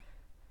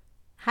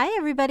Hi,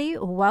 everybody.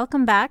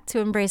 Welcome back to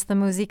Embrace the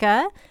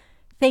Música.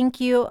 Thank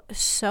you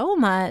so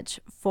much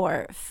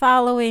for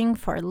following,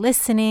 for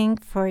listening,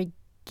 for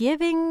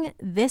giving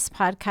this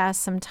podcast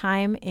some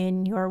time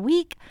in your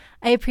week.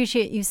 I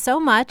appreciate you so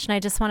much. And I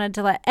just wanted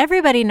to let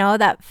everybody know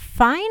that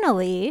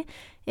finally,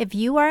 if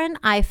you are an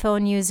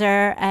iPhone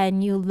user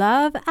and you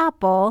love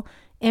Apple,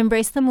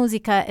 Embrace the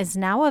Música is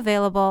now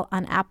available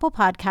on Apple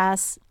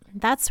Podcasts.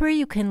 That's where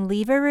you can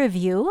leave a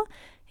review.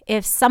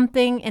 If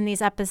something in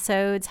these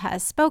episodes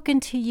has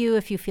spoken to you,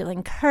 if you feel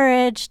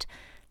encouraged,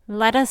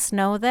 let us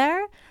know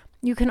there.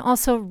 You can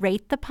also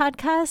rate the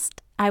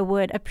podcast. I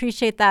would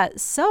appreciate that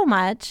so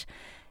much.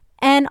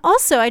 And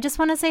also, I just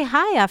want to say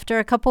hi after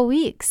a couple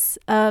weeks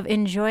of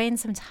enjoying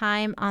some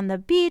time on the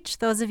beach.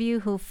 Those of you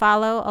who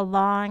follow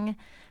along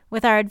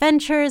with our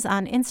adventures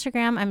on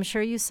Instagram, I'm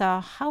sure you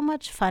saw how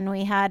much fun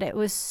we had. It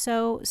was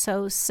so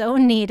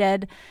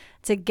needed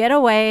to get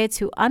away,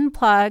 to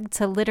unplug,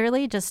 to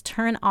literally just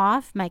turn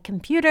off my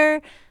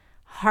computer,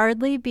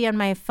 hardly be on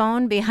my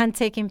phone beyond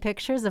taking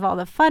pictures of all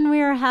the fun we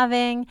were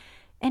having,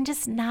 and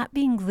just not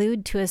being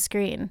glued to a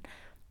screen.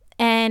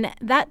 And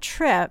that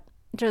trip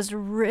just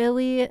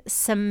really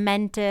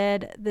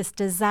cemented this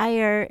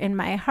desire in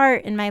my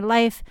heart, in my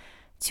life,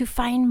 to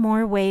find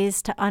more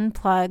ways to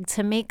unplug,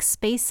 to make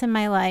space in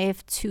my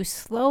life, to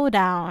slow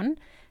down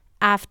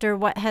after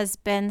what has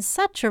been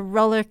such a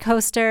roller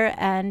coaster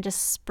and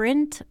just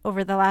sprint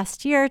over the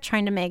last year,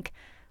 trying to make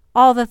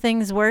all the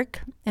things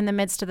work in the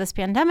midst of this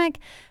pandemic.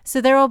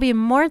 So there will be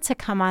more to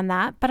come on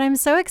that, but I'm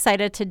so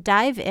excited to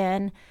dive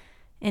in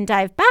and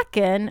dive back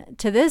in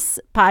to this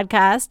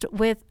podcast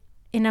with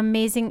an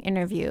amazing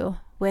interview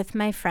with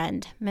my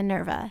friend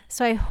Minerva.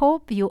 So I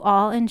hope you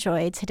all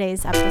enjoy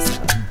today's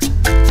episode.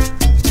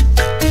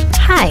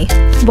 Hi,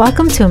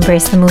 welcome to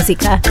Embrace the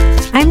Música.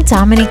 I'm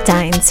Dominique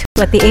Dines,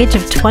 who at the age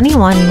of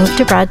 21 moved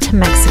abroad to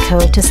Mexico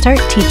to start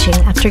teaching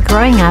after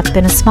growing up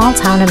in a small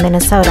town in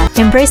Minnesota.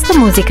 Embrace the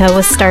Música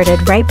was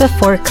started right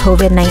before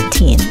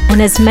COVID-19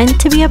 and is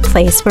meant to be a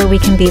place where we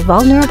can be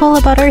vulnerable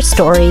about our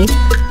story,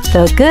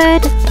 the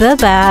good, the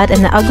bad,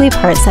 and the ugly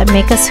parts that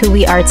make us who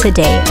we are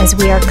today as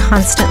we are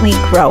constantly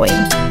growing.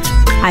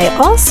 I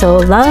also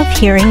love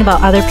hearing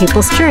about other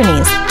people's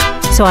journeys.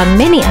 So on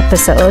many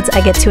episodes,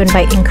 I get to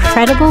invite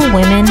incredible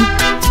women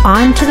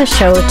onto the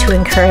show to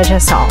encourage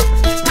us all.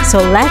 So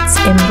let's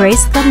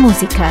embrace the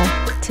música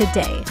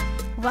today.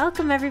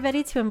 Welcome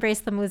everybody to Embrace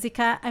the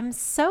Música. I'm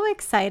so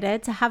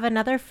excited to have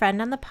another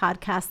friend on the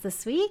podcast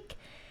this week.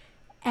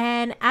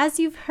 And as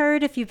you've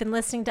heard, if you've been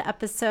listening to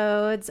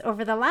episodes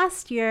over the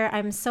last year,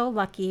 I'm so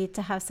lucky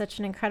to have such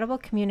an incredible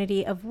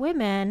community of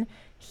women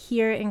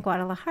here in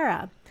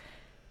Guadalajara.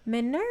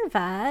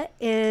 Minerva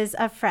is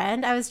a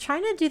friend. I was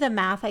trying to do the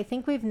math. I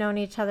think we've known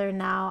each other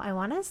now, I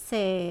want to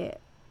say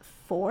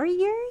 4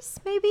 years,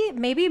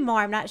 maybe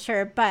more. I'm not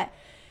sure. But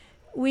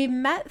we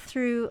met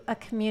through a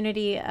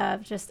community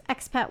of just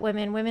expat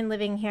women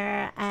living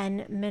here.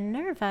 And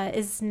Minerva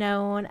is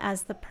known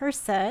as the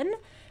person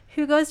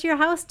who goes to your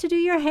house to do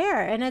your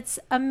hair. And it's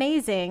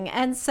amazing.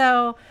 And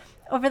so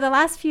over the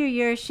last few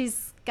years,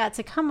 she's got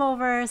to come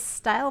over,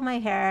 style my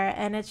hair.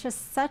 And it's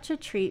just such a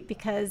treat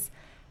because,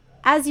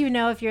 as you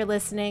know, if you're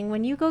listening,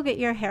 when you go get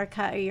your hair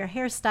cut or your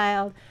hair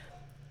styled,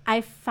 I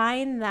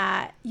find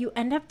that you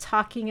end up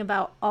talking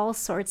about all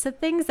sorts of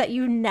things that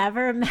you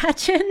never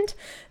imagined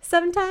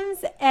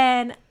sometimes.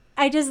 And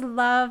I just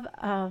love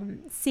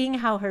seeing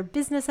how her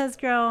business has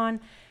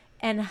grown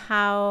and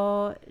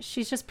how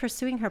she's just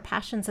pursuing her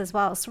passions as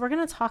well. So we're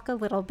going to talk a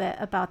little bit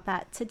about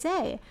that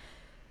today.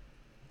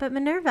 But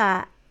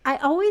Minerva, I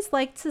always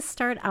like to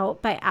start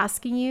out by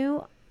asking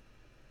you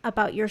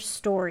about your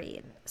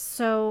story.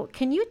 So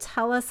can you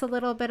tell us a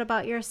little bit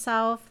about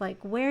yourself? Like,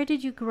 where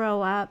did you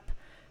grow up?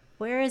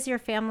 Where is your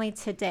family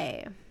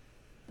today?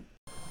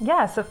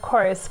 Yes, of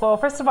course. Well,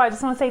 first of all, I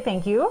just want to say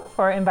thank you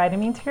for inviting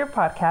me to your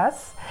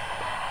podcast.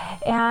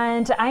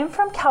 And I'm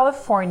from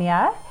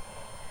California.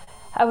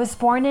 I was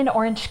born in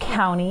Orange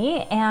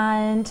County,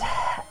 and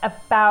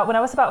when I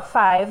was about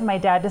 5, my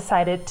dad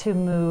decided to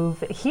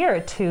move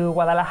here to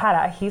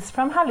Guadalajara. He's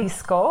from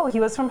Jalisco. He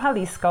was from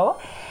Jalisco.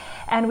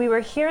 And we were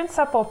here in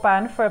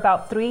Zapopan for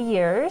about 3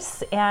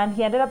 years, and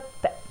he ended up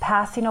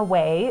passing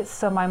away.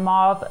 So my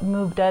mom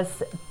moved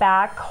us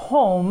back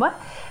home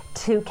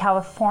to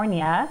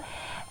California.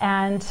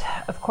 And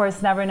of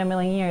course, never in a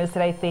million years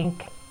did I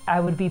think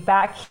I would be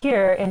back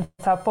here in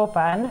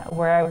Zapopan,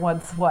 where I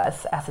once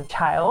was as a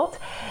child.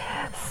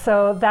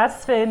 So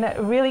that's been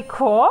really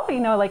cool,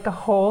 like a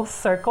whole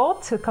circle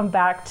to come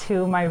back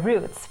to my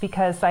roots,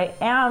 because I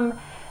am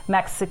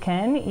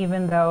Mexican,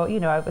 even though,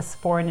 I was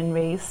born and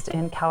raised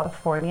in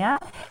California.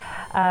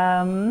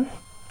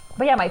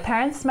 But yeah, my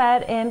parents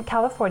met in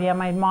California.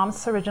 My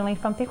mom's originally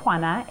from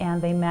Tijuana,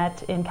 and they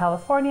met in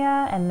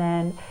California and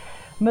then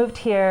moved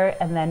here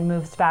and then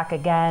moved back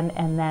again.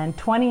 And then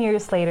 20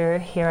 years later,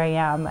 here I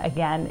am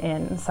again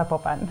in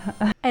Zapopan.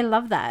 I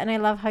love that. And I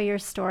love how your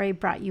story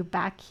brought you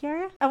back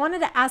here. I wanted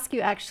to ask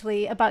you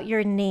actually about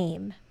your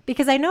name,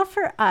 because I know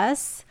for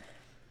us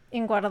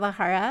in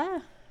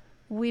Guadalajara,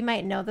 we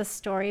might know the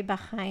story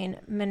behind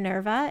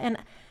Minerva. And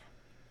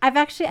I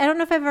don't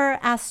know if I've ever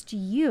asked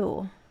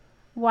you,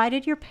 why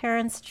did your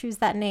parents choose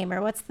that name,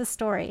 or what's the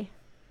story?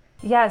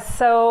 Yes,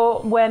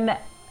 so when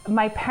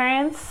my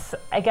parents,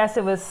 I guess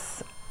it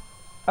was,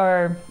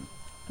 or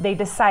they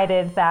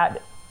decided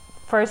that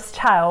first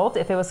child,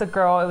 if it was a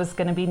girl, it was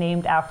going to be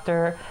named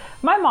after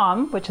my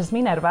mom, which is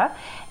Minerva.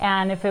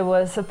 And if it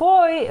was a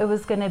boy, it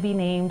was going to be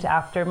named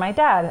after my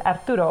dad,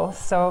 Arturo.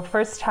 So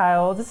first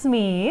child is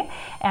me.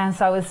 And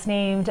so I was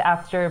named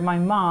after my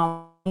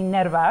mom,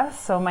 Minerva.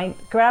 So my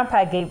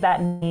grandpa gave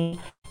that name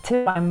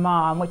to my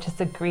mom, which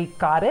is a Greek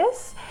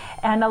goddess.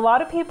 And a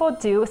lot of people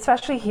do,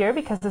 especially here,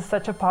 because it's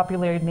such a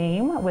popular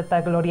name with the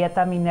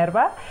Glorieta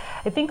Minerva.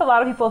 I think a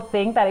lot of people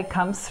think that it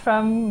comes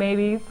from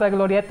maybe the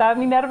Glorieta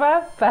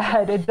Minerva,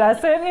 but it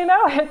doesn't,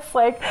 It's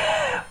like,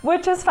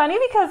 which is funny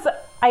because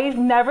I've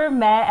never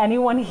met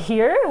anyone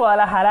here in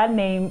Guadalajara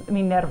named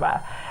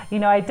Minerva.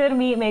 I did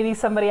meet maybe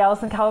somebody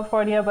else in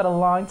California, but a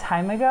long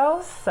time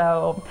ago.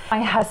 So my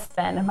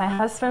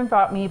husband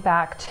brought me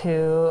back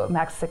to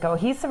Mexico.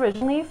 He's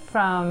originally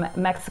from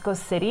Mexico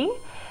City,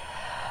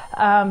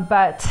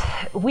 but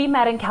we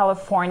met in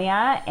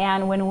California.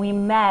 And when we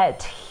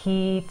met,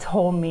 he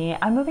told me,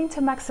 I'm moving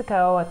to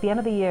Mexico at the end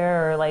of the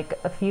year, or like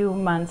a few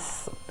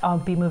months, I'll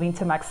be moving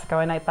to Mexico.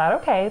 And I thought,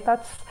 okay,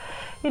 that's,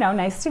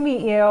 nice to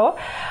meet you.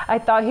 I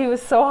thought he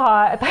was so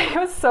hot. I thought he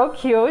was so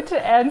cute.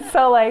 And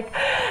so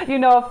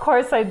of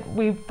course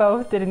we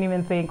both didn't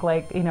even think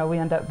we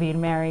end up being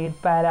married.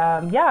 But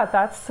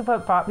that's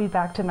what brought me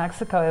back to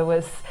Mexico.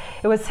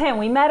 It was him.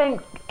 We met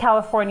in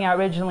California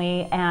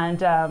originally,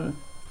 and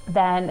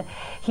then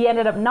he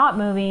ended up not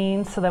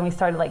moving. So then we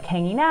started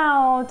hanging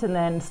out, and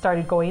then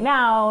started going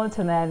out,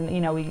 and then,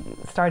 we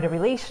started a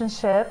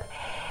relationship.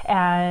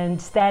 And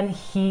then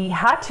he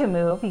had to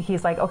move.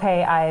 He's like,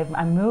 okay,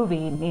 I'm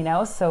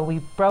moving, so we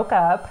broke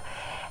up.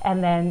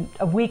 And then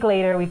a week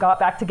later, we got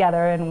back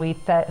together, and we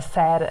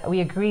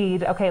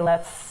agreed, okay,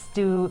 let's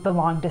do the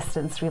long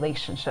distance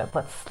relationship.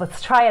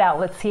 Let's try it out.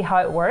 Let's see how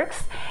it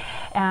works.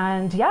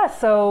 And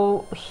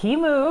so he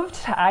moved.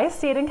 I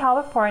stayed in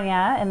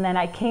California, and then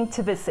I came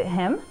to visit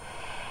him.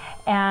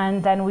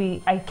 And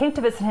then I came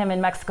to visit him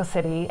in Mexico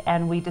City,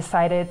 and we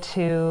decided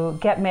to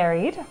get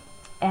married.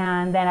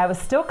 And then I was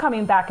still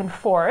coming back and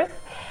forth,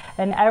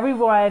 and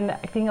everyone,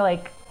 I think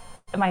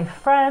my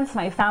friends,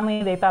 my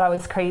family, they thought I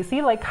was crazy.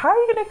 How are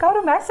you going to go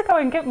to Mexico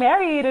and get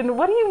married? And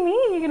what do you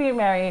mean you're going to get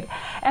married?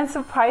 And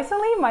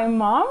surprisingly, my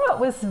mom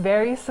was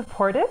very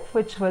supportive,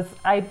 which was,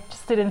 I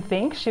just didn't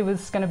think she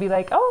was going to be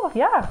like, oh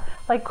yeah,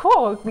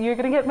 cool, you're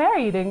going to get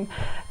married and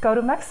go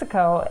to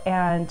Mexico.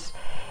 And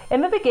in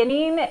the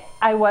beginning,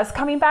 I was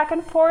coming back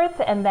and forth,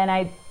 and then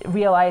I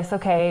realized,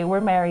 okay, we're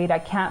married. I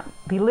can't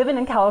be living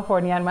in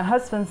California, and my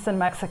husband's in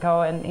Mexico,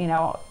 and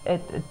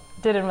it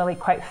didn't really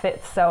quite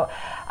fit. So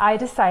I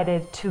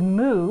decided to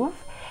move.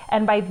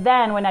 And by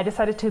then, when I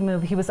decided to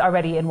move, he was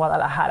already in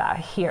Guadalajara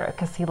here,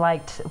 because he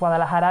liked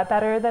Guadalajara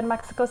better than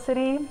Mexico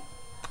City,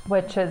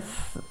 which is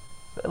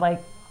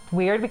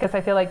weird, because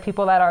I feel like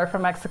people that are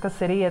from Mexico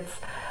City, it's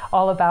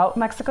all about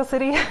Mexico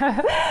City.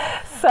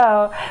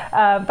 So,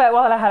 but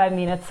Guadalajara,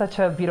 it's such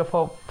a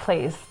beautiful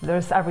place.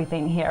 There's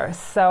everything here.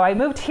 So I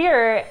moved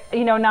here,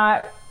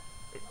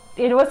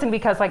 it wasn't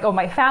because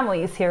my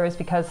family is here, it's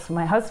because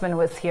my husband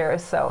was here.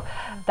 So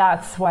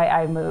that's why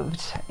I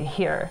moved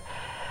here.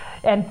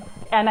 And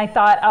I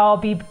thought I'll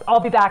be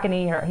back in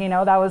a year.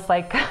 That was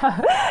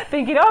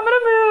thinking, I'm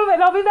gonna move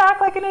and I'll be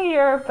back in a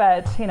year.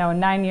 But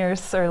 9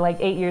 years or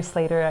 8 years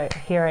later,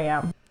 here I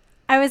am.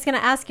 I was gonna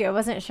ask you, I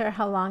wasn't sure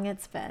how long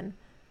it's been.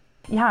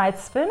 Yeah,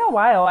 it's been a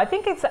while. I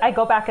think I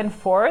go back and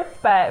forth,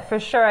 but for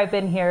sure I've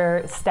been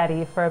here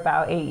steady for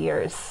about 8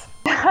 years.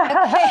 All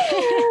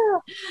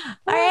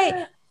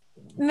right.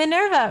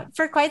 Minerva,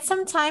 for quite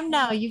some time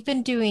now, you've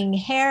been doing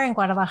hair in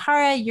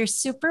Guadalajara. You're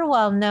super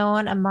well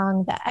known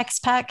among the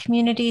expat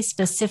community,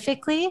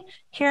 specifically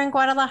here in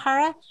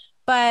Guadalajara.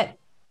 But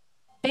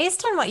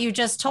based on what you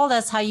just told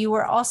us, how you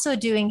were also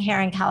doing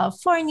hair in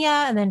California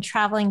and then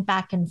traveling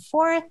back and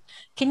forth,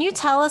 can you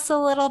tell us a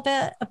little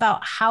bit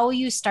about how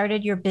you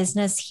started your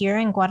business here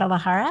in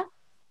Guadalajara?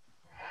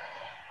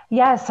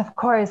 Yes, of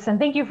course. And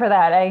thank you for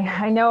that.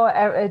 I know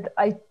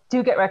I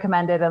do get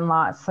recommended in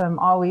lots, so I'm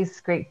always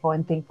grateful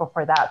and thankful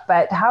for that.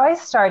 But how I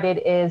started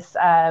is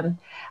I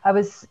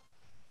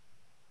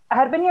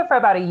had been here for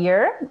about a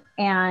year,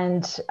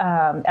 and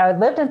I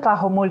lived in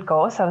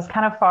Tlajomulco, so I was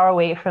kind of far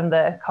away from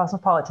the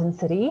cosmopolitan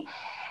city,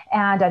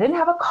 and I didn't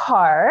have a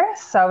car,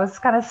 so I was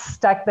kind of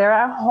stuck there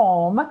at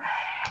home,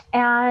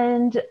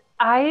 and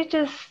I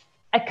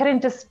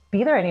couldn't just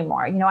be there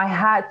anymore. I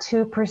had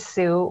to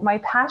pursue my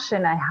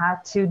passion. I had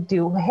to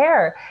do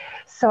hair.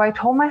 So I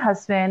told my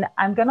husband,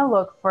 I'm going to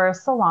look for a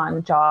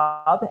salon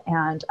job,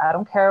 and I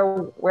don't care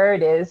where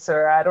it is,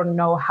 or I don't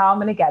know how I'm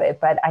going to get it,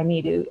 but I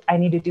need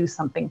to do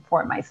something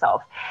for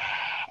myself.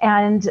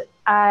 And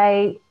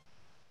I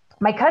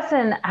my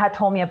cousin had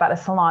told me about a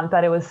salon,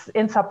 but it was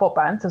in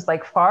Zapopan. So it was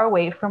like far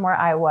away from where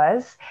I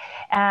was.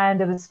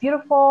 And it was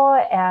beautiful.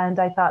 And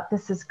I thought,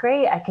 this is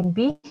great. I can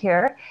be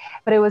here.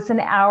 But it was an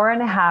hour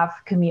and a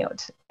half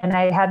commute. And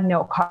I had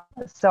no car.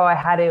 So I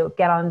had to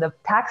get on the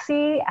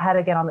taxi, I had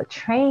to get on the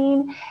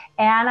train,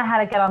 and I had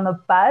to get on the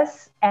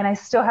bus. And I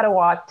still had to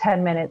walk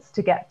 10 minutes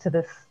to get to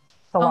this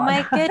salon. Oh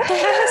my goodness.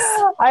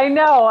 I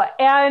know.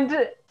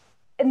 And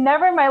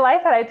never in my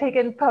life had I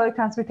taken public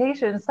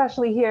transportation,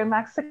 especially here in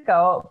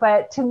Mexico.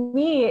 But to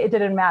me, it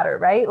didn't matter,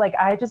 right? Like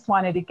I just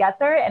wanted to get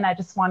there and I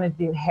just wanted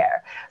to do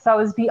hair. So I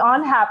was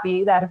beyond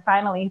happy that I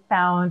finally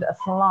found a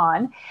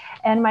salon.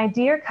 And my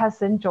dear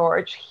cousin,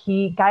 George,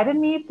 he guided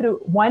me through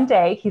one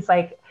day. He's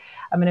like,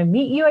 I'm going to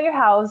meet you at your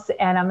house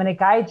and I'm going to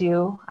guide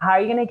you. How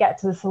are you going to get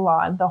to the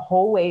salon the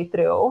whole way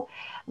through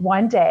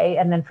one day?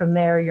 And then from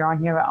there, you're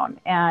on your own.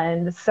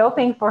 And so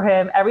thankful for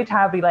him. Every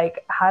time I'd be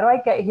like, how do I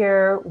get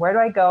here? Where do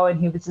I go? And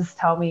he would just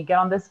tell me, get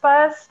on this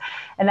bus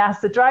and ask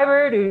the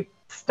driver to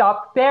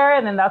stop there.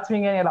 And then that's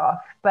when you're going to get off.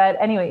 But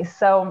anyway,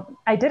 so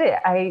I did it.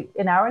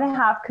 An hour and a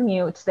half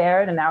commute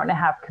there and an hour and a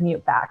half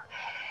commute back.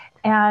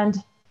 And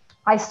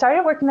I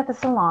started working at the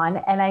salon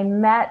and I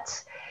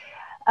met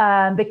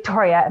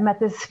Victoria. I met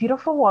this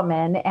beautiful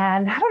woman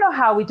and I don't know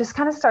how we just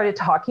kind of started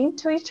talking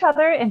to each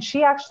other. And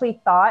she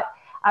actually thought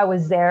I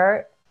was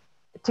there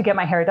to get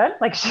my hair done.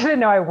 Like she didn't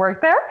know I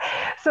worked there.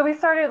 So we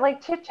started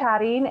like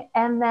chit-chatting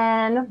and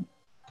then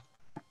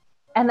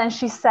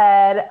she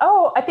said,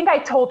 oh, I think I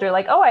told her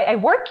like, oh, I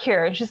work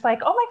here. And she's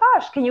like, oh my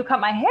gosh, can you cut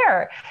my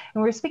hair?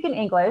 And we were speaking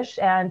English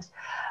and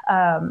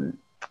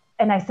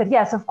I said,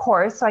 yes, of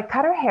course. So I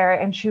cut her hair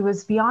and she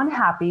was beyond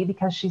happy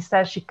because she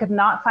said she could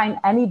not find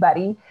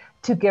anybody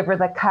to give her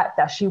the cut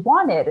that she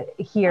wanted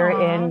here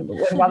in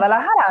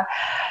Guadalajara.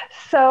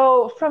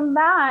 So from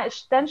that,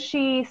 then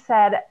she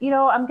said,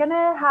 I'm going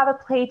to have a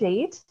play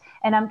date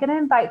and I'm going to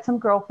invite some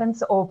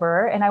girlfriends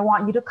over and I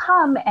want you to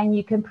come and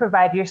you can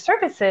provide your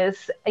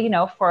services,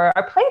 for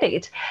our play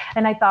date.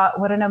 And I thought,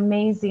 what an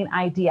amazing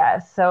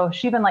idea. So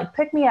she even like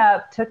picked me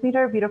up, took me to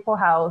her beautiful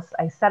house.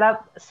 I set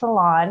up a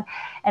salon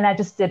and I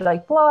just did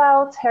like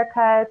blowouts,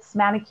 haircuts,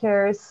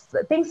 manicures,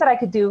 things that I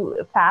could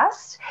do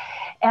fast.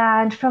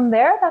 And from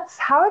there, that's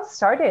how it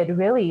started,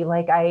 really.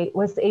 Like I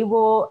was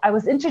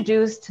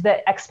introduced to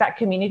the expat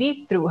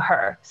community through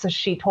her. So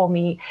she told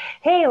me,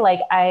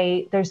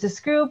 hey, there's this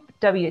group,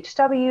 WHW,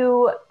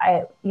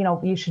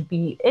 you should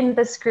be in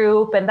this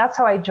group. And that's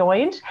how I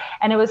joined.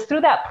 And it was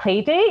through that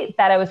play date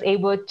that I was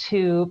able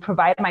to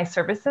provide my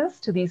services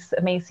to these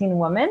amazing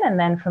women. And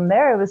then from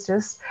there, it was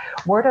just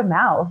word of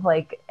mouth.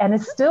 And I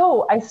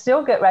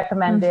still get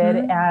recommended.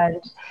 Mm-hmm.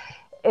 And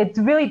it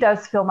really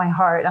does fill my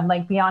heart. I'm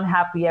like beyond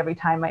happy every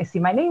time I see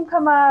my name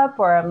come up,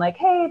 or I'm like,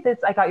 hey,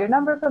 I got your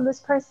number from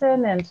this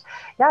person. And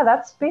yeah,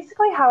 that's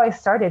basically how I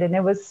started. And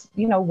it was,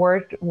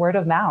 word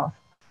of mouth.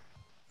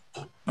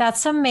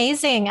 That's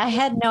amazing. I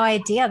had no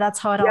idea that's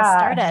how it all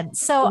started.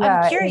 So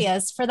I'm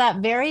curious, for that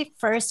very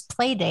first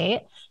play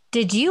date,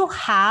 did you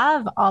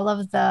have all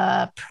of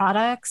the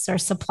products or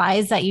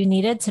supplies that you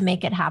needed to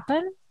make it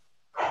happen?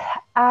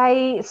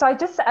 I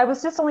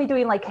was just only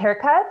doing like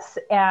haircuts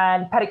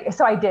and pedicure.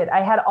 So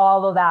I had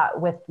all of that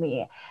with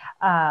me.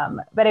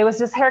 But it was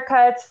just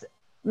haircuts,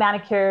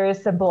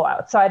 manicures and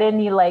blowouts. So I didn't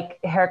need like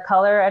hair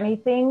color or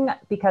anything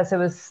because it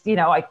was,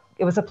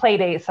 it was a play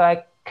date. So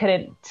I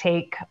couldn't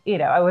take,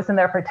 I wasn't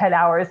there for 10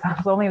 hours. I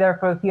was only there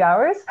for a few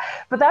hours,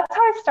 but that's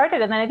how I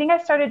started. And then I think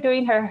I started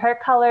doing her hair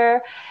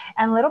color,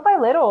 and little by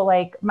little,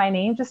 like my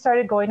name just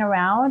started going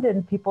around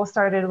and people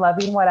started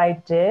loving what I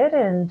did.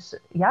 And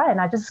and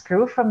I just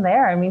grew from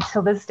there. I mean,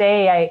 till this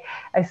day,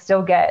 I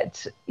still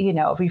get,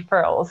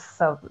 referrals.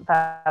 So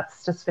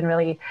that's just been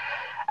really,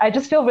 I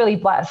just feel really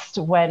blessed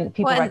when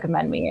people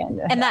recommend me.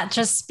 And that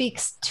just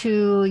speaks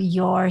to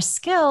your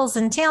skills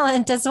and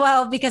talent as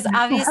well, because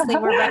obviously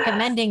we're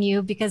recommending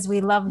you because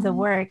we love the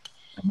work.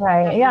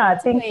 Right. Yeah.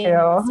 Thank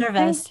you.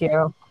 Service. Thank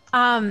you.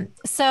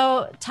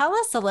 So tell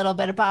us a little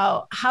bit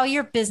about how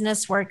your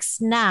business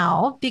works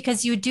now,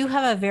 because you do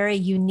have a very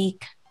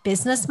unique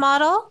business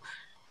model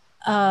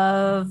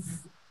of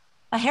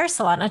a hair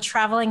salon, a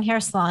traveling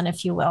hair salon,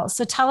 if you will.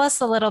 So tell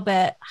us a little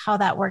bit how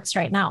that works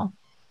right now.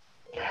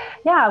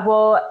 Yeah,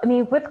 well, I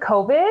mean, with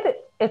COVID,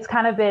 it's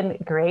kind of been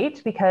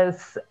great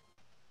because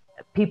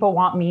people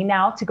want me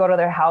now to go to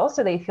their house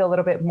so they feel a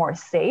little bit more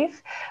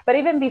safe. But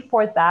even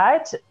before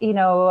that,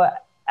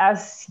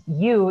 as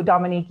you,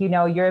 Dominique,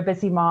 you're a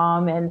busy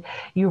mom and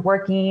you're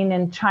working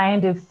and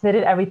trying to fit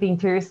in everything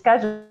to your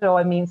schedule.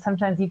 I mean,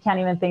 sometimes you can't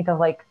even think of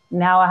like,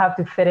 now I have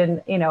to fit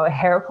in, a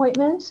hair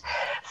appointment.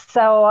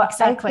 So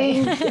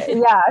exactly. I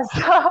think,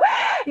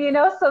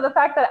 so the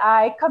fact that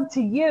I come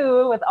to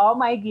you with all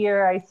my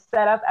gear, I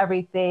set up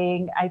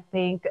everything, I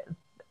think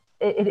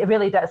it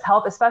really does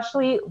help,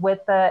 especially with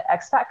the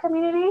expat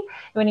community.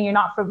 When you're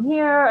not from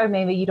here, or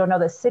maybe you don't know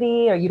the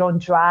city, or you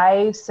don't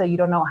drive, so you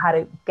don't know how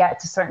to get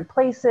to certain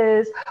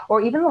places,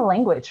 or even the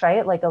language,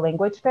 right? Like a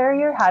language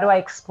barrier. How do I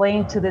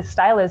explain to this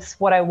stylist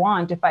what I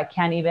want if I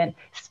can't even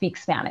speak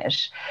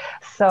Spanish?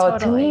 So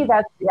to me,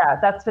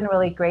 that's been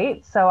really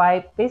great. So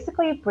I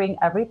basically bring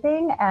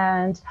everything,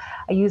 and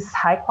I use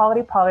high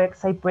quality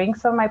products. I bring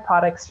some of my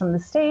products from the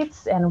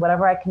States, and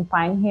whatever I can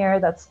find here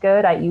that's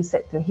good, I use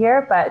it through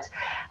here. But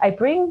I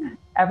bring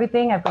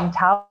everything. I bring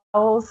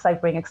towels, I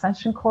bring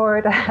extension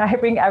cord, I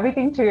bring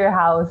everything to your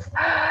house.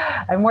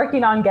 I'm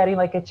working on getting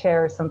like a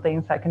chair or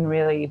something that can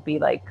really be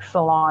like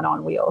salon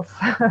on wheels.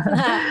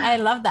 I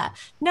love that.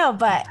 No,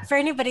 but for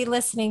anybody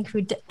listening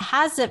who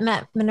hasn't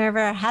met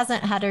Minerva,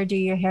 hasn't had her do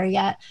your hair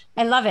yet,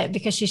 I love it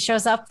because she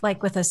shows up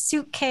like with a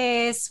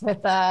suitcase,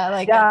 with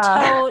a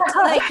tote,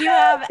 like you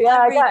have everything.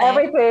 I got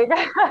everything.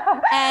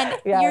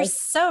 And you're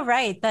so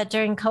right that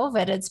during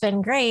COVID, it's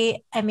been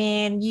great. I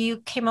mean, you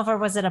came over,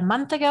 was it a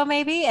month ago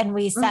maybe? And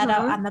we sat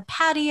out on the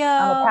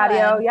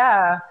patio.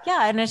 Yeah.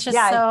 And it's just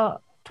so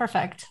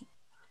perfect.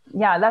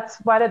 Yeah, that's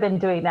what I've been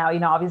doing now.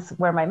 Obviously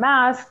wear my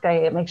mask.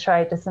 I make sure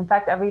I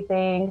disinfect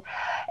everything.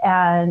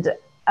 And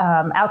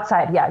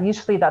outside,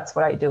 usually that's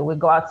what I do. We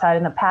go outside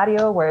in the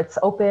patio where it's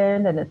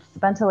open and it's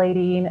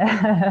ventilating.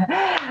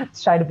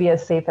 Try to be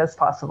as safe as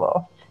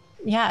possible.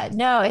 Yeah,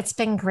 no, it's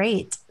been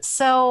great.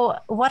 So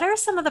what are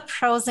some of the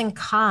pros and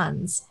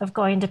cons of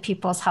going to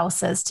people's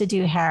houses to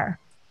do hair?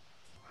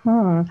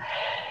 The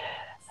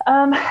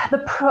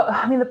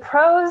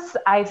pros,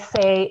 I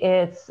say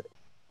it's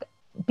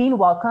being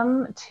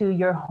welcome to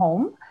your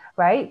home,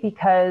 right?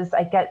 Because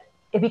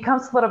it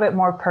becomes a little bit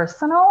more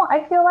personal,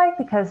 I feel like,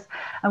 because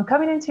I'm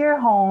coming into your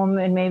home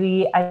and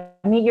maybe I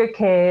meet your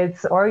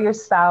kids or your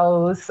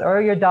spouse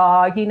or your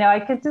dog, I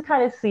get to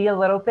kind of see a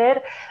little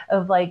bit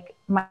of like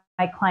my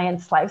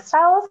clients'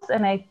 lifestyles.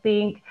 And I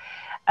think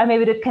I'm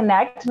able to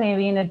connect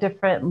maybe in a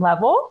different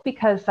level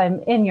because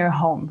I'm in your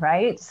home,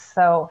 right?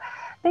 So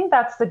I think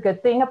that's the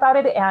good thing about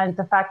it. And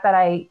the fact that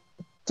I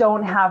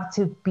don't have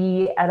to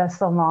be at a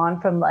salon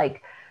from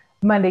like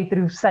Monday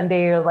through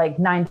Sunday or like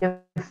 9 to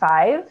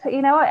 5,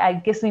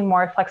 it gives me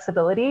more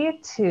flexibility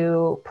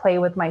to play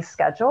with my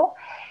schedule.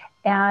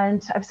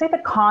 And I'd say the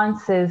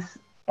cons is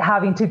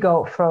having to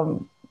go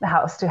from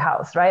house to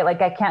house, right?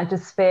 Like I can't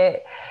just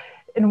fit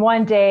in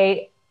one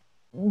day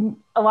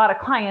a lot of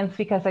clients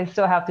because I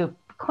still have to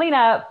clean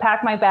up,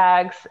 pack my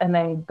bags, and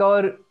then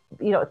go to,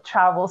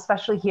 travel,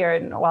 especially here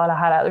in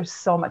Guadalajara, there's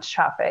so much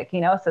traffic,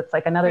 so it's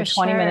like another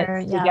 20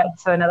 minutes to get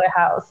to another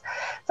house.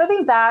 So I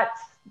think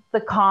that's the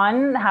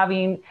con,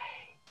 having,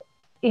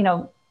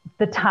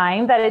 the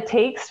time that it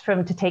takes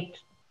to take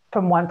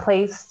from one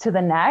place to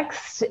the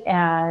next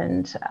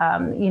and,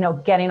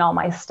 getting all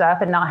my stuff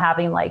and not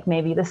having like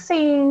maybe the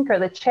sink or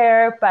the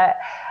chair, but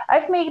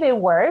I've made it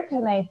work.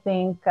 And I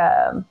think,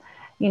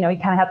 you kind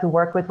of have to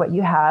work with what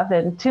you have.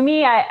 And to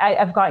me,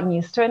 I've gotten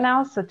used to it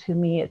now. So to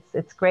me,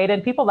 it's great.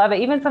 And people love it.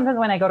 Even sometimes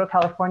when I go to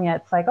California,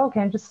 it's like, oh,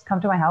 can you just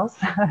come to my house?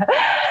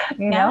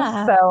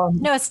 know? So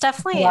no, it's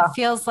definitely, it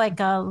feels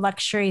like a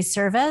luxury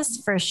service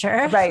for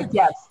sure. Right.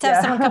 Yes. To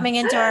have someone coming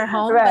into our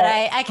home.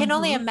 Right. But I can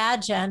only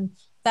imagine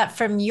that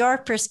from your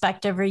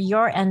perspective or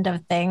your end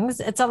of things,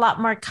 it's a lot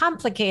more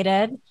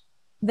complicated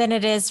than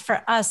it is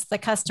for us, the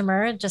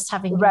customer, just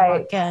having to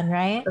walk in,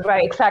 right?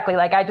 Right, exactly.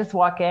 Like I just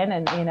walk in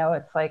and,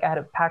 it's like I had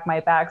to pack my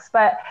bags.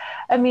 But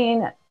I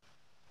mean,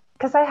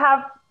 because I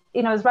have,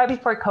 it was right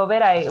before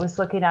COVID, I was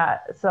looking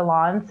at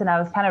salons and I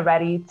was kind of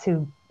ready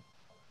to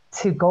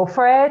go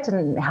for it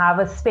and have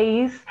a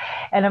space.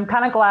 And I'm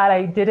kind of glad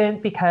I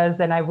didn't, because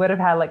then I would have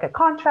had like a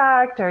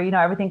contract or,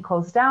 everything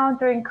closed down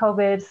during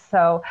COVID.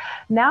 So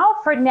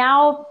for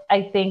now,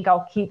 I think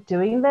I'll keep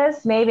doing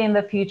this. Maybe in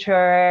the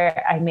future,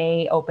 I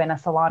may open a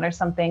salon or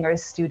something or a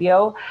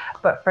studio.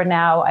 But for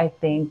now, I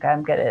think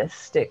I'm going to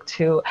stick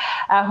to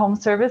at-home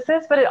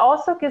services. But it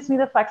also gives me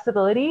the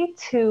flexibility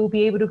to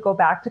be able to go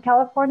back to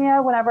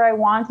California whenever I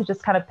want, to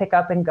just kind of pick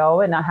up and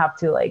go and not have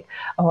to like,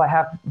 I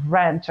have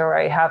rent or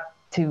I have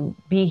to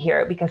be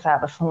here because I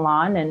have a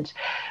salon. And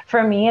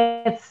for me,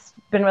 it's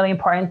been really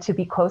important to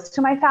be close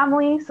to my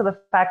family. So the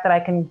fact that I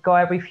can go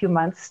every few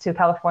months to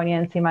California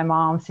and see my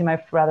mom, see my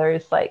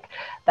brothers, like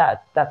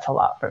that's a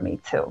lot for me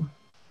too.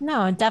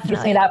 No, definitely.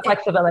 Gives me that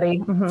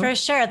flexibility. For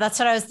sure. That's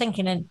what I was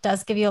thinking. It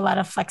does give you a lot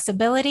of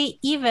flexibility,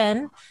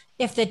 even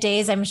if the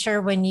days, I'm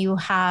sure when you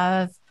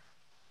have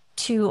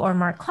 2 or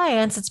more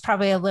clients, it's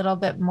probably a little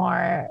bit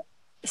more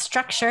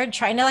structured,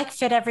 trying to like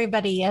fit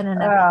everybody in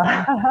and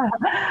everything.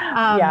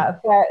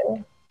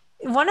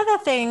 One of the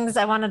things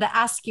I wanted to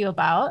ask you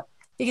about,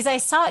 because I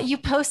saw you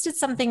posted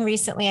something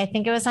recently, I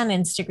think it was on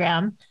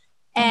Instagram,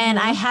 and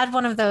I had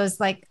one of those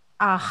like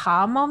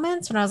aha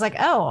moments when I was like,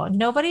 oh,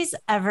 nobody's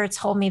ever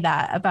told me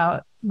that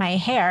about my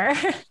hair.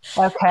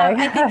 Okay.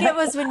 I think it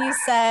was when you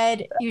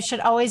said you should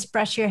always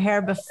brush your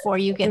hair before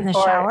you get in the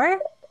shower.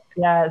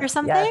 Yes. Or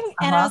something. Yes,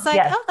 and I was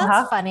like, oh,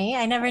 that's funny.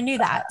 I never knew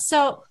that.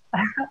 So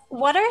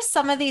what are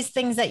some of these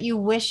things that you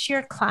wish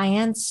your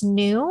clients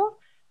knew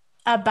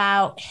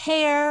about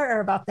hair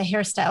or about the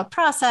hairstyle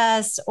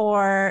process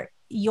or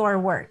your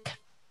work?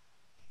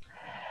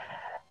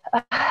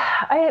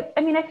 I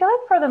mean, I feel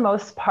like for the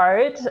most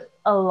part,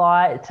 a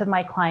lot of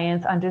my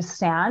clients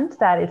understand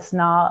that it's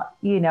not,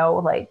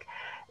 like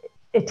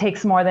it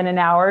takes more than an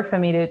hour for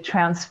me to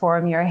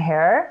transform your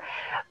hair,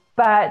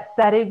 but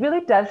that it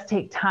really does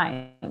take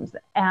time,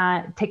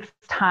 and it takes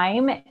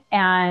time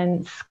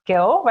and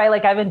skill, right?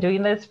 Like I've been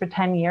doing this for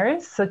 10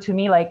 years. So to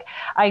me, like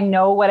I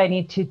know what I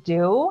need to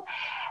do.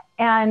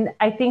 And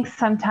I think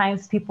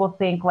sometimes people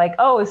think like,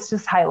 oh, it's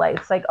just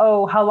highlights. Like,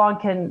 oh, how long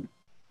can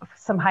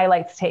some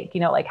highlights take,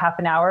 like half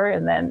an hour?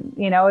 And then,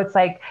 it's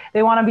like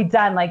they want to be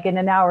done like in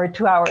an hour,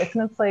 2 hours.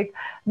 And it's like,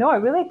 no, it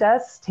really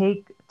does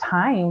take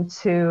time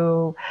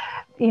to,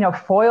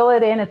 foil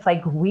it in. It's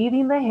like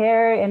weaving the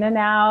hair in and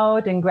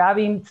out and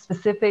grabbing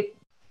specific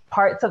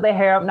parts of the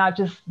hair up, not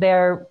just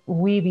their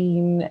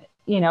weaving,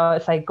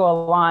 it's like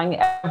go along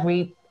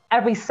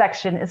every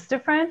section is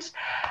different.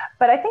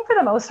 But I think for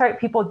the most part,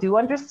 people do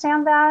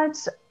understand that.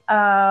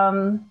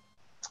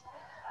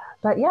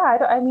 But yeah,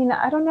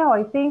 I don't know.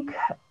 I think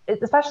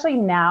especially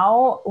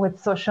now with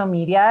social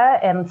media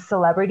and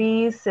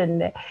celebrities,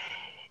 and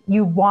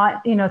you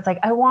want, it's like,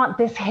 I want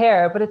this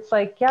hair, but it's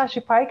like, yeah, she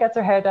probably gets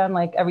her hair done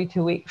like every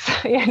 2 weeks.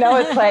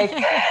 It's like,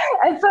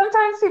 and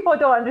sometimes people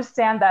don't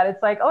understand that.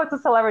 It's like, oh, it's a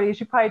celebrity.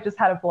 She probably just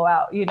had a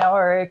blowout,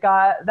 or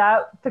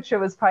that picture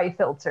was probably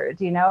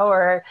filtered,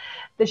 or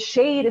the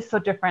shade is so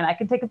different. I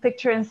can take a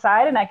picture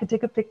inside and I can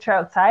take a picture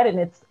outside and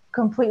it's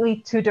completely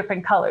two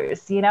different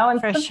colors,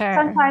 and For sure.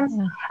 sometimes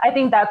I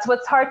think that's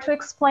what's hard to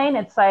explain.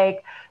 It's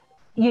like,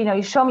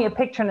 you show me a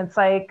picture and it's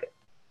like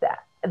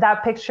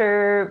that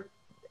picture,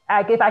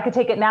 if I could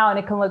take it now and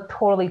it can look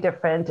totally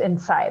different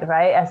inside,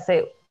 right? As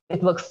it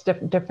looks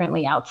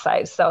differently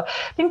outside. So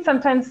I think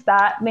sometimes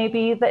that may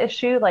be the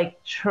issue. Like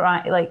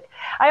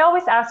I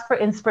always ask for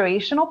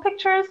inspirational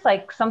pictures,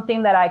 like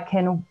something that I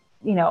can,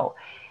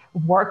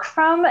 work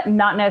from,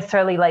 not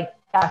necessarily like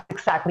that's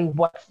exactly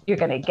what you're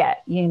going to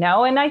get,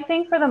 And I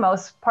think for the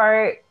most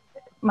part,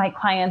 my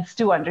clients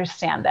do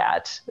understand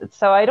that.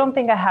 So I don't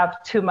think I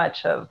have too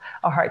much of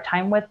a hard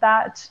time with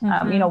that.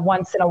 Mm-hmm.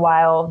 Once in a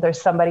while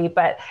there's somebody,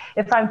 but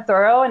if I'm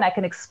thorough and I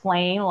can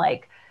explain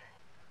like,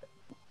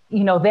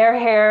 their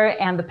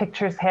hair and the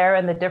picture's hair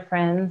and the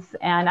difference.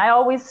 And I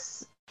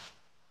always,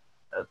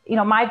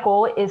 my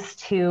goal is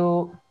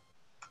to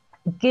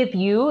give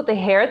you the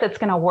hair that's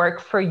going to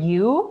work for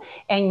you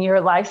and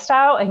your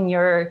lifestyle and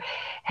your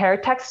hair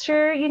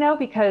texture,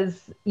 because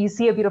you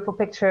see a beautiful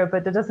picture,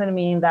 but that doesn't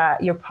mean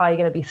that you're probably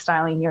going to be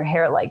styling your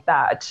hair like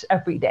that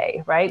every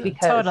day, right?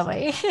 Because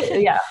totally.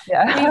 Yeah.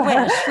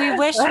 We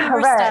wish we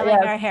were Right, styling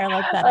yes. our hair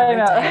like that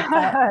every day,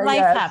 but life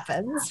Yes.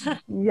 happens.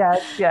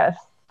 Yes.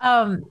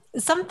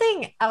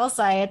 Something else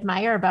I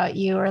admire about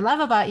you or love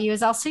about you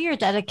is also your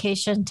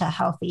dedication to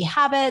healthy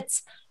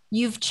habits.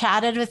 You've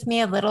chatted with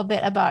me a little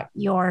bit about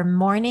your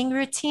morning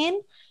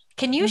routine.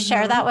 Can you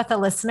share that with the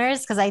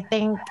listeners? Because I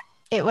think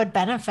it would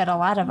benefit a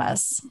lot of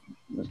us.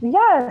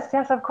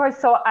 Yes, of course.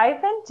 So I've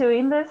been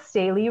doing this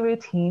daily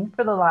routine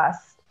for the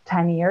last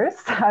 10 years,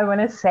 I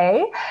want to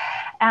say.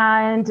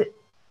 And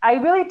I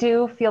really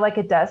do feel like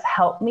it does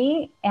help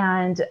me.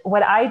 And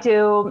what I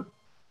do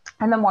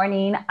in the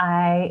morning,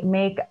 I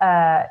make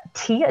a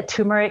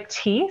turmeric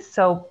tea.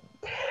 So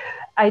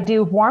I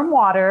do warm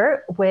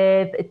water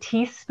with a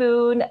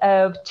teaspoon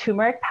of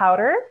turmeric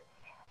powder,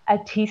 a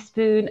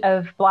teaspoon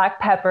of black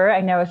pepper. I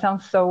know it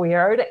sounds so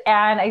weird.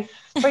 And I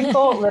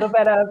sprinkle a little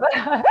bit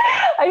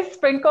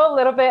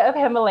of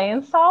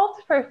Himalayan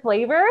salt for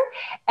flavor.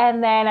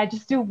 And then I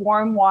just do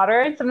warm water.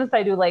 And sometimes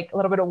I do like a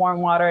little bit of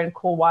warm water and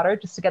cool water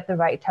just to get the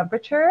right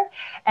temperature.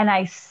 And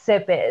I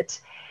sip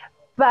it.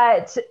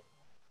 But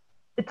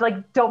it's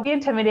like, don't be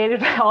intimidated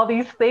by all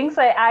these things.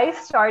 I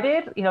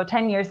started,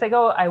 10 years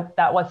ago,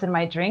 that wasn't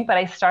my drink, but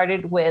I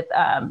started with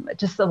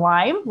just the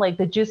lime, like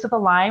the juice of a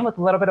lime with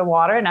a little bit of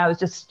water, and I was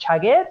just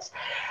chug it.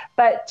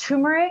 But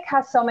turmeric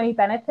has so many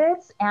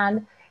benefits,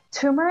 and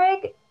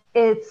turmeric,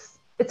 it's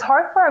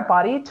hard for our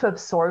body to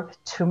absorb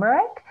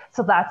turmeric.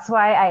 So that's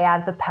why I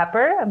add the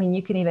pepper. I mean,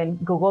 you can even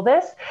Google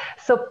this.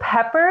 So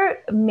pepper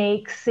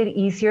makes it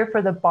easier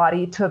for the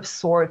body to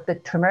absorb the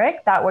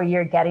turmeric. That way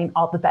you're getting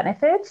all the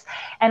benefits.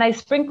 And I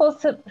sprinkle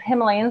some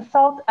Himalayan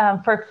salt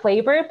for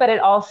flavor, but it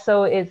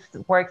also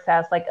works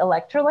as like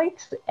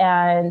electrolytes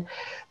and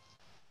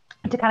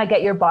to kind of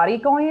get your body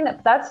going.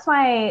 That's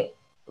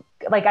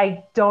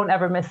I don't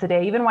ever miss a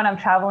day. Even when I'm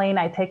traveling,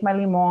 I take my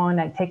limon,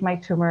 I take my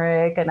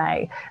turmeric, and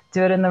I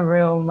do it in the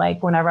room.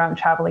 Like whenever I'm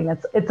traveling,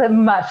 it's a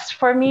must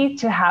for me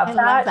to have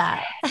love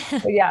that.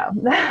 Yeah.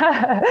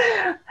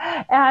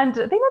 And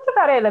I think that's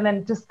about it. And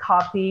then just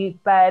coffee.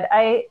 But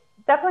I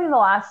definitely in the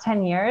last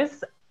 10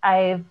 years,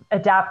 I've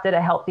adapted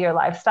a healthier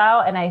lifestyle.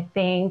 And I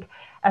think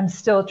I'm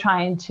still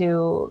trying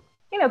to,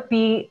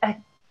 be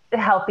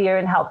healthier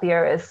and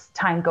healthier as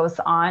time goes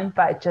on,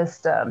 but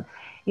just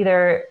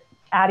either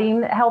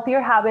adding healthier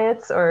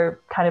habits or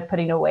kind of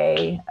putting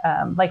away.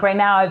 Like right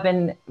now, I've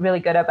been really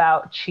good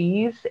about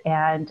cheese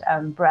and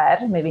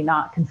bread, maybe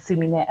not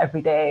consuming it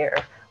every day or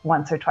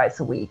once or twice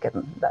a week,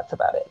 and that's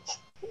about it.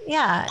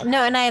 Yeah,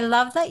 no, and I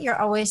love that you're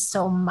always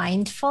so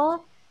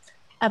mindful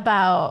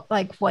about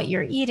like what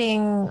you're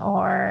eating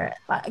or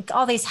like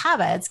all these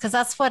habits, because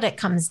that's what it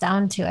comes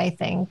down to, I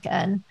think.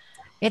 And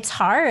it's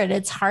hard.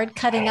 It's hard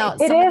cutting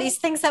out It some of is. these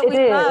things that It we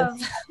is. love.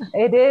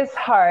 It is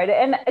hard,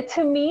 and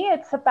to me,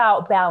 it's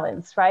about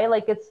balance, right?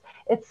 Like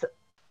it's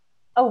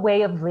a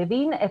way of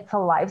living. It's a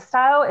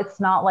lifestyle. It's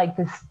not like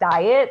this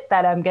diet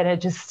that I'm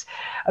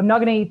not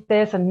gonna eat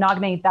this, I'm not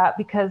gonna eat that,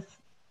 because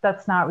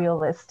that's not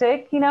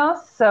realistic, you know?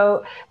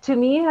 So to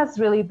me, it has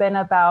really been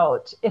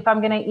about, if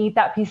I'm gonna eat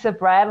that piece of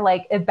bread,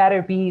 like it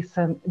better be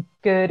some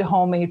good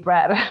homemade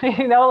bread,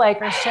 you know, like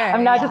For sure.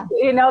 I'm not Yeah. just,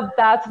 you know,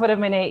 that's what I'm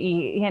gonna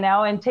eat, you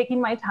know, and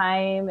taking my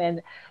time.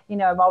 And, you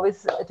know, I'm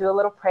always do a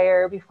little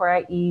prayer before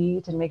I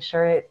eat and make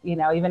sure it, you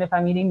know, even if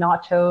I'm eating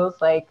nachos,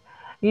 like,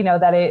 you know,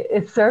 that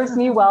it serves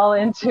me well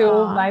into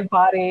Aw. my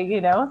body, you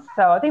know?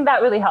 So I think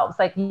that really helps.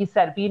 Like you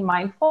said, being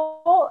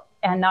mindful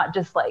and not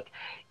just like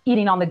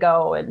eating on the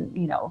go and,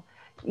 you know,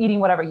 eating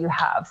whatever you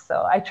have.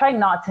 So I try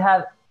not to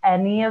have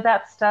any of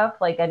that stuff,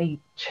 like any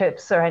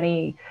chips or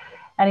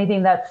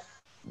anything that's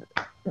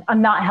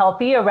not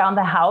healthy around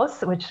the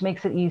house, which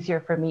makes it easier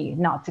for me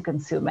not to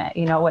consume it.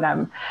 You know, when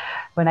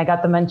I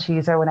got the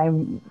munchies or when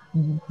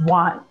I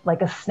want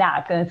like a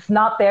snack and it's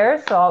not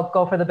there, so I'll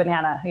go for the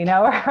banana, you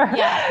know,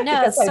 Yeah, no,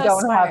 because it's I so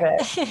don't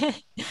have smart.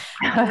 it.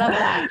 I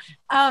love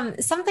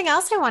that. Something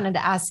else I wanted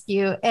to ask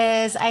you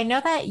is I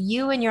know that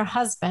you and your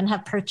husband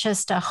have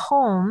purchased a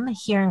home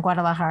here in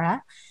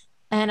Guadalajara.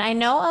 And I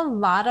know a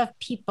lot of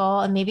people,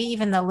 and maybe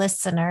even the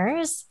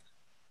listeners,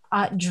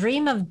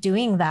 dream of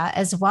doing that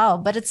as well,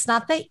 but it's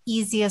not the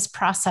easiest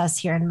process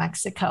here in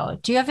Mexico.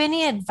 Do you have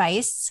any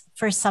advice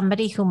for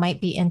somebody who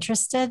might be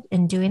interested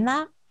in doing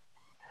that?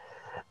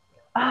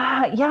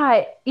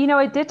 Yeah, you know,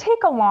 it did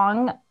take a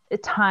long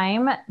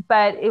time,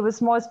 but it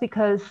was most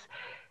because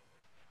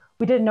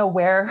we didn't know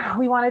where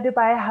we wanted to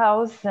buy a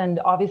house. And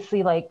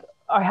obviously, like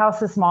our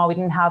house is small, we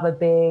didn't have a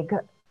big,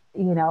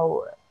 you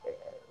know,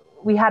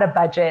 we had a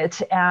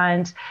budget.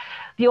 And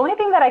the only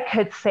thing that I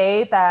could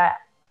say that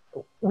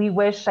we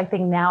wish, I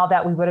think now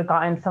that we would have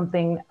gotten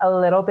something a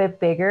little bit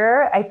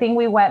bigger. I think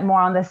we went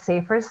more on the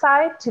safer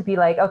side to be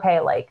like,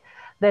 okay, like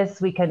this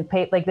we can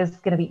pay, like this is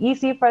going to be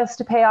easy for us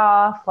to pay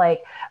off.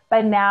 Like,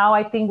 but now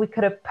I think we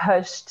could have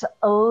pushed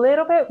a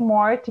little bit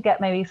more to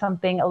get maybe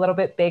something a little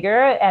bit bigger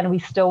and we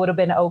still would have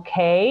been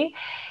okay.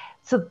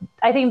 So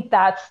I think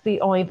that's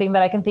the only thing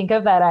that I can think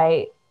of that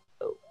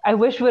I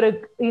wish we would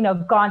have, you know,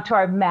 gone to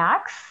our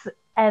max,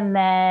 and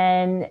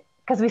then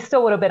because we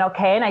still would have been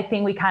okay. And I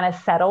think we kind of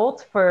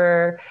settled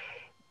for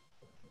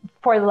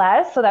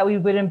less so that we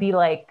wouldn't be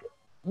like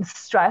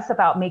stressed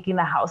about making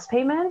the house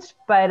payment.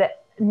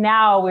 But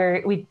now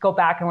we go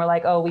back and we're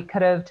like, oh, we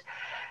could have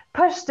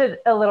pushed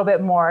it a little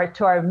bit more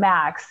to our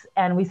max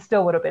and we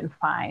still would have been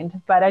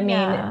fine. But I mean,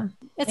 Yeah.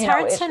 It's you know,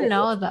 hard to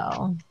know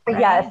though, right?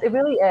 yes, it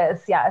really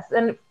is. Yes.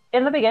 And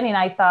in the beginning,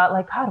 I thought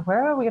like, God,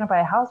 where are we going to buy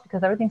a house?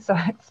 Because everything's so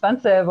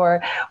expensive,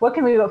 or what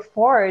can we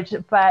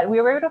afford? But we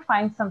were able to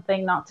find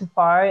something not too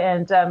far.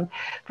 And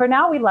for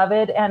now, we love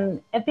it.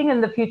 And I think in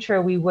the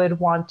future, we would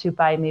want to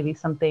buy maybe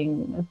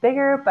something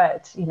bigger,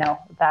 but you know,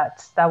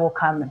 that will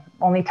come.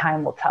 Only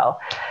time will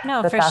tell.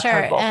 No, But for that's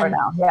our sure. goal for And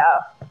now. Yeah.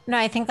 no,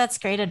 I think that's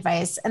great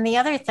advice. And the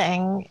other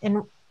thing,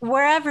 in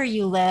wherever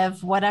you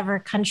live, whatever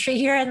country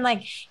you're in,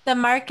 like the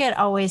market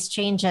always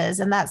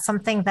changes. And that's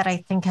something that I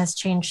think has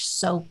changed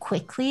so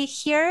quickly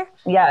here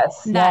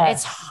Yes. that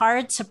it's Yes.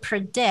 hard to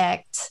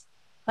predict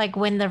like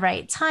when the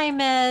right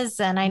time is.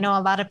 And I know a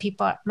lot of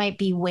people might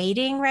be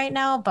waiting right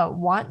now, but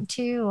want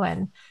to,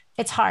 and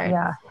it's hard.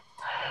 Yeah.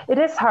 It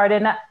is hard.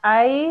 And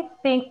I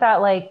think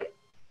that like,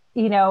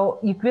 you know,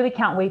 you really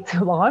can't wait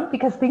too long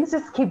because things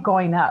just keep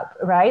going up,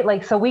 right?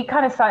 Like, so we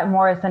kind of saw it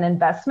more as an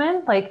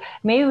investment. Like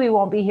maybe we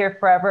won't be here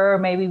forever, or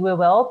maybe we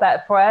will.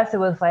 But for us, it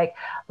was like,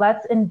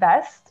 let's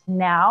invest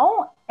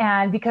now.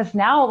 And because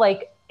now,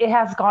 like, it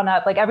has gone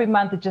up, like every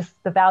month, it just,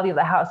 the value of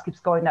the house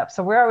keeps going up.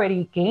 So we're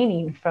already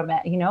gaining from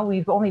it. You know,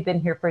 we've only been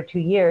here for 2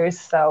 years.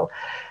 So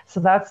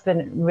that's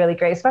been really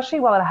great, especially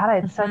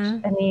Guadalajara. It's such,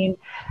 Mhm. I mean,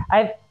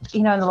 I've,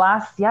 you know, in the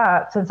last,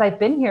 yeah, since I've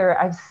been here,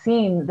 I've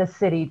seen the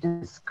city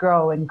just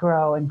grow and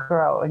grow and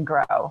grow and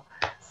grow.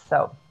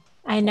 So,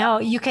 I know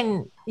you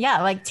can,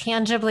 yeah, like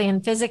tangibly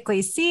and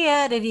physically see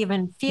it and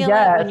even feel it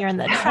when yes, you're in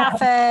the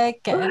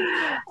traffic and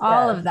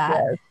all yes, of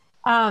that. yes.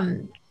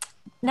 Um,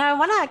 Now, I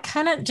want to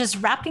kind of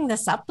just wrapping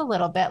this up a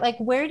little bit. Like,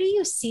 where do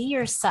you see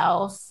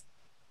yourself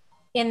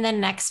in the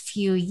next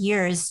few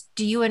years?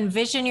 Do you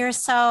envision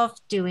yourself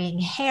doing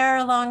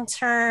hair long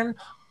term?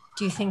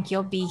 Do you think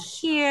you'll be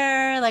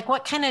here? Like,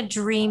 what kind of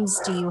dreams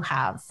do you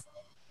have?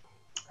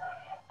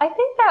 I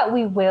think that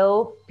we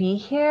will be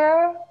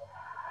here.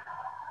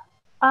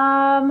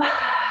 Um,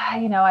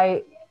 you know,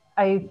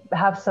 I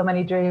have so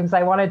many dreams.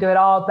 I want to do it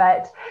all,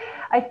 but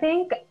I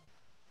think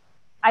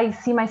I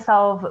see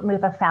myself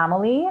with a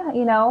family,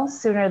 you know,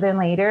 sooner than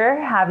later,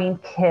 having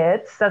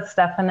kids. That's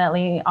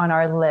definitely on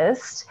our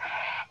list.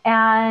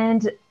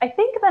 And I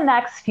think the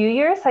next few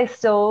years, I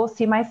still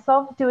see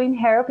myself doing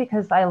hair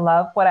because I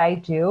love what I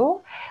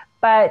do.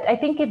 But I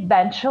think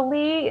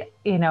eventually,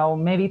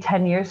 maybe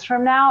 10 years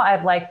from now,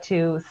 I'd like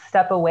to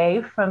step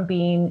away from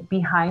being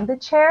behind the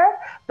chair,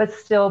 but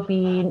still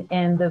being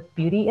in the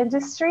beauty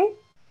industry.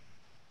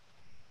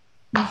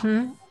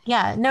 Mm-hmm.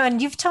 Yeah, no,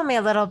 and you've told me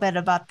a little bit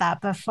about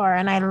that before,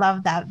 and I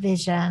love that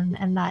vision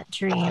and that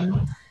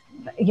dream.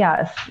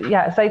 Yes.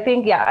 I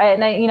think,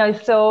 and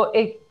so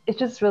it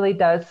just really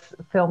does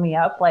fill me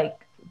up,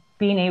 like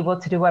being able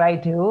to do what I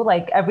do,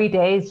 like every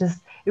day is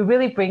just, it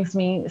really brings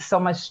me so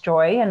much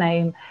joy. And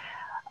I'm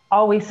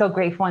always so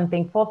grateful and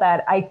thankful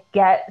that I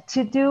get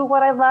to do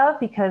what I love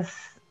because,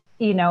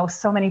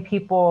 so many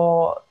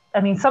people,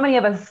 so many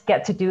of us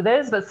get to do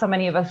this, but so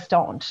many of us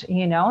don't,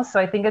 So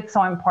I think it's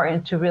so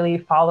important to really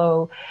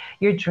follow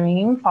your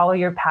dream, follow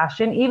your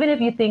passion, even if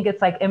you think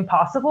it's like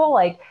impossible,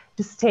 like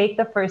just take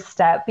the first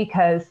step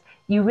because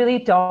you really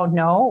don't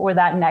know where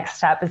that next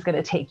step is going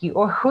to take you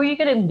or who you're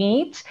going to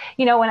meet.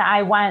 When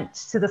I went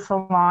to the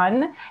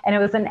salon and it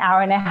was an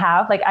hour and a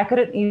half, like I could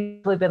have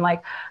easily been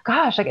like,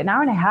 gosh, like an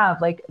hour and a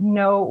half, like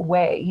no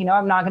way,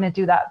 I'm not going to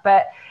do that.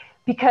 But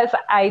because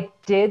I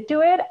did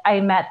do it,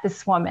 I met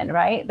this woman,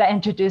 right, that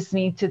introduced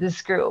me to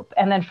this group.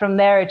 And then from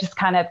there, it just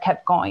kind of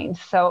kept going.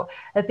 So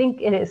I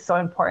think it is so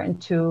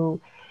important to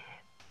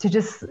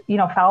just,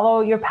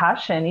 follow your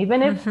passion,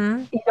 even if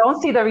you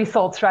don't see the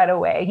results right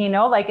away,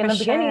 like in the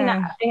beginning,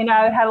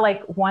 I had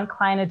like one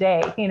client a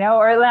day,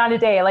 or not a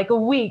day, like a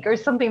week or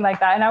something like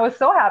that. And I was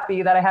so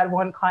happy that I had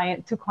one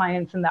client, 2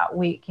 clients in that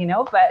week,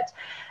 but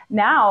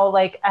now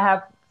like I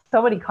have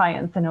so many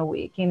clients in a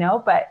week,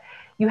 but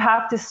you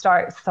have to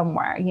start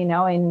somewhere,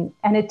 and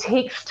it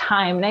takes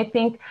time. And I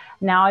think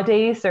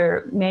nowadays,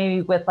 or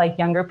maybe with like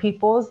younger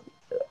people,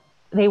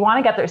 they want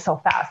to get there so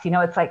fast,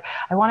 it's like,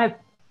 I want to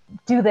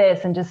do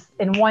this and just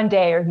in one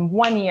day or in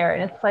 1 year.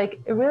 And it's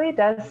like, it really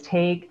does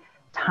take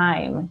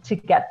time to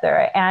get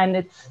there. And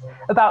it's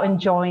about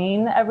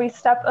enjoying every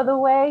step of the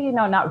way,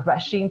 not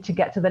rushing to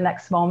get to the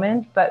next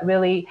moment, but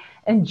really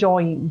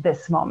enjoying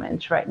this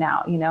moment right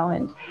now,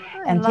 and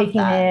taking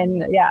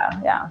in.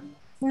 Yeah.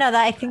 No,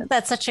 I think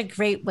that's such a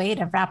great way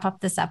to wrap up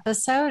this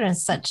episode and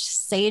such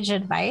sage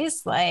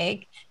advice.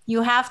 Like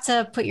you have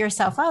to put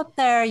yourself out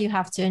there. You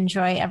have to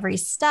enjoy every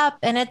step,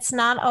 and it's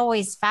not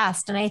always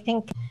fast. And I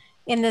think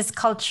in this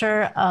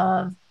culture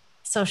of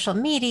social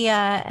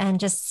media and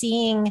just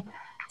seeing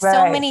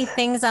so many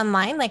things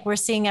online, like we're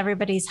seeing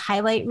everybody's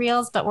highlight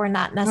reels, but we're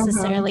not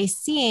necessarily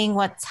seeing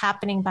what's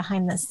happening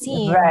behind the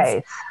scenes.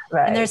 Right.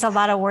 And there's a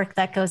lot of work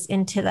that goes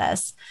into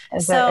this.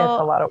 It's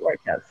a lot of work,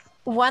 yes.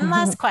 One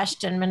last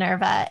question,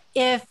 Minerva.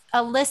 If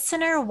a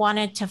listener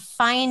wanted to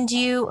find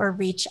you or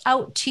reach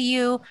out to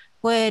you,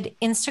 would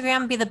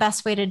Instagram be the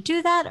best way to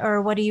do that? Or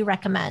what do you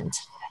recommend?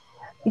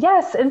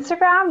 Yes,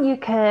 Instagram, you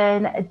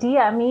can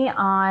DM me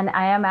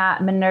I am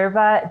at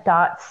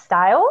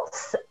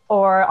minerva.styles,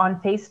 or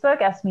on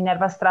Facebook as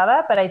Minerva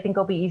Estrada, but I think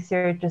it'll be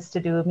easier just to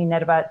do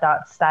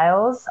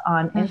minerva.styles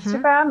on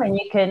Instagram. And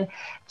you can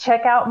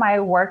check out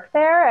my work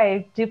there.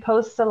 I do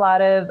post a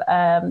lot of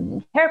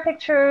hair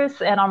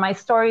pictures, and on my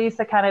stories,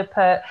 I kind of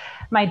put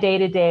my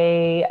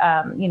day-to-day,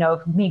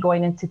 of me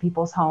going into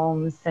people's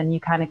homes, and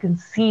you kind of can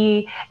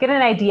get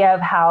an idea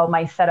of how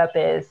my setup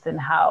is and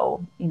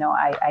how,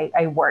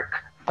 I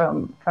work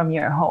from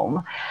your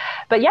home.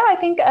 But yeah, I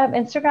think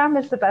Instagram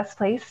is the best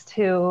place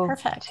to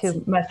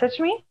message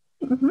me.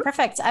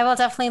 Perfect. I will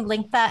definitely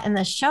link that in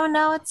the show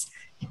notes.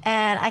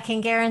 And I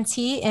can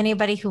guarantee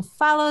anybody who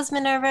follows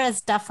Minerva is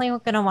definitely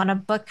going to want to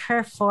book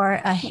her for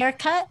a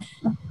haircut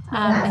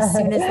as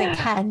soon as they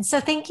can.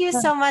 So thank you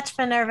so much,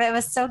 Minerva. It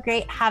was so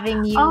great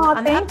having you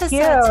on the episode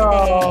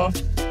today.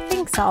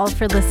 Thanks all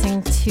for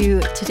listening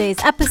to today's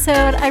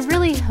episode. I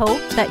really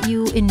hope that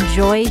you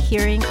enjoy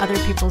hearing other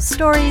people's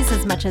stories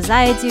as much as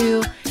I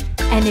do.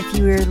 And if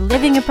you're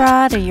living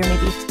abroad, or you're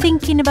maybe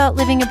thinking about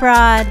living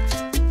abroad,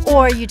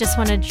 or you just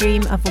want to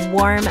dream of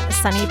warm,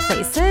 sunny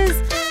places,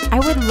 I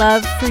would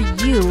love for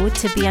you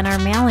to be on our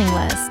mailing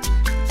list.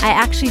 I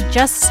actually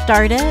just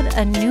started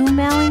a new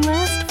mailing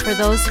list for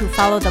those who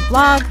follow the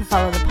blog, who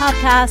follow the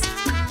podcast.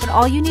 But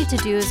all you need to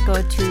do is go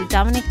to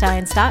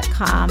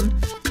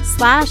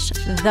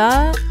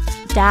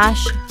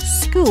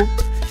DominiqueDines.com/the-scoop,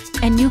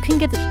 and you can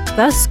get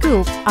the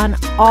scoop on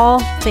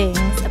all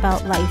things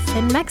about life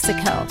in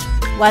Mexico.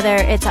 Whether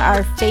it's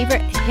our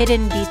favorite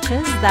hidden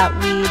beaches that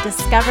we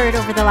discovered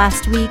over the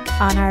last week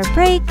on our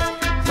break,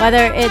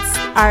 whether it's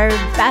our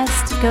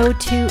best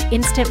go-to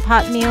instant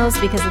pot meals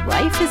because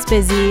life is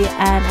busy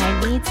and I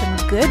need some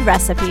good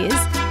recipes,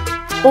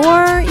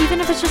 or even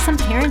if it's just some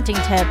parenting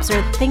tips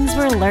or things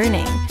we're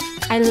learning.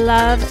 I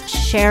love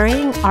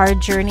sharing our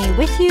journey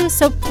with you,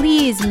 so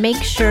please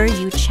make sure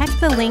you check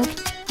the link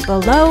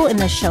below in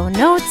the show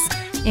notes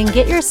and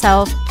get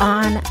yourself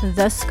on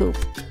the scoop.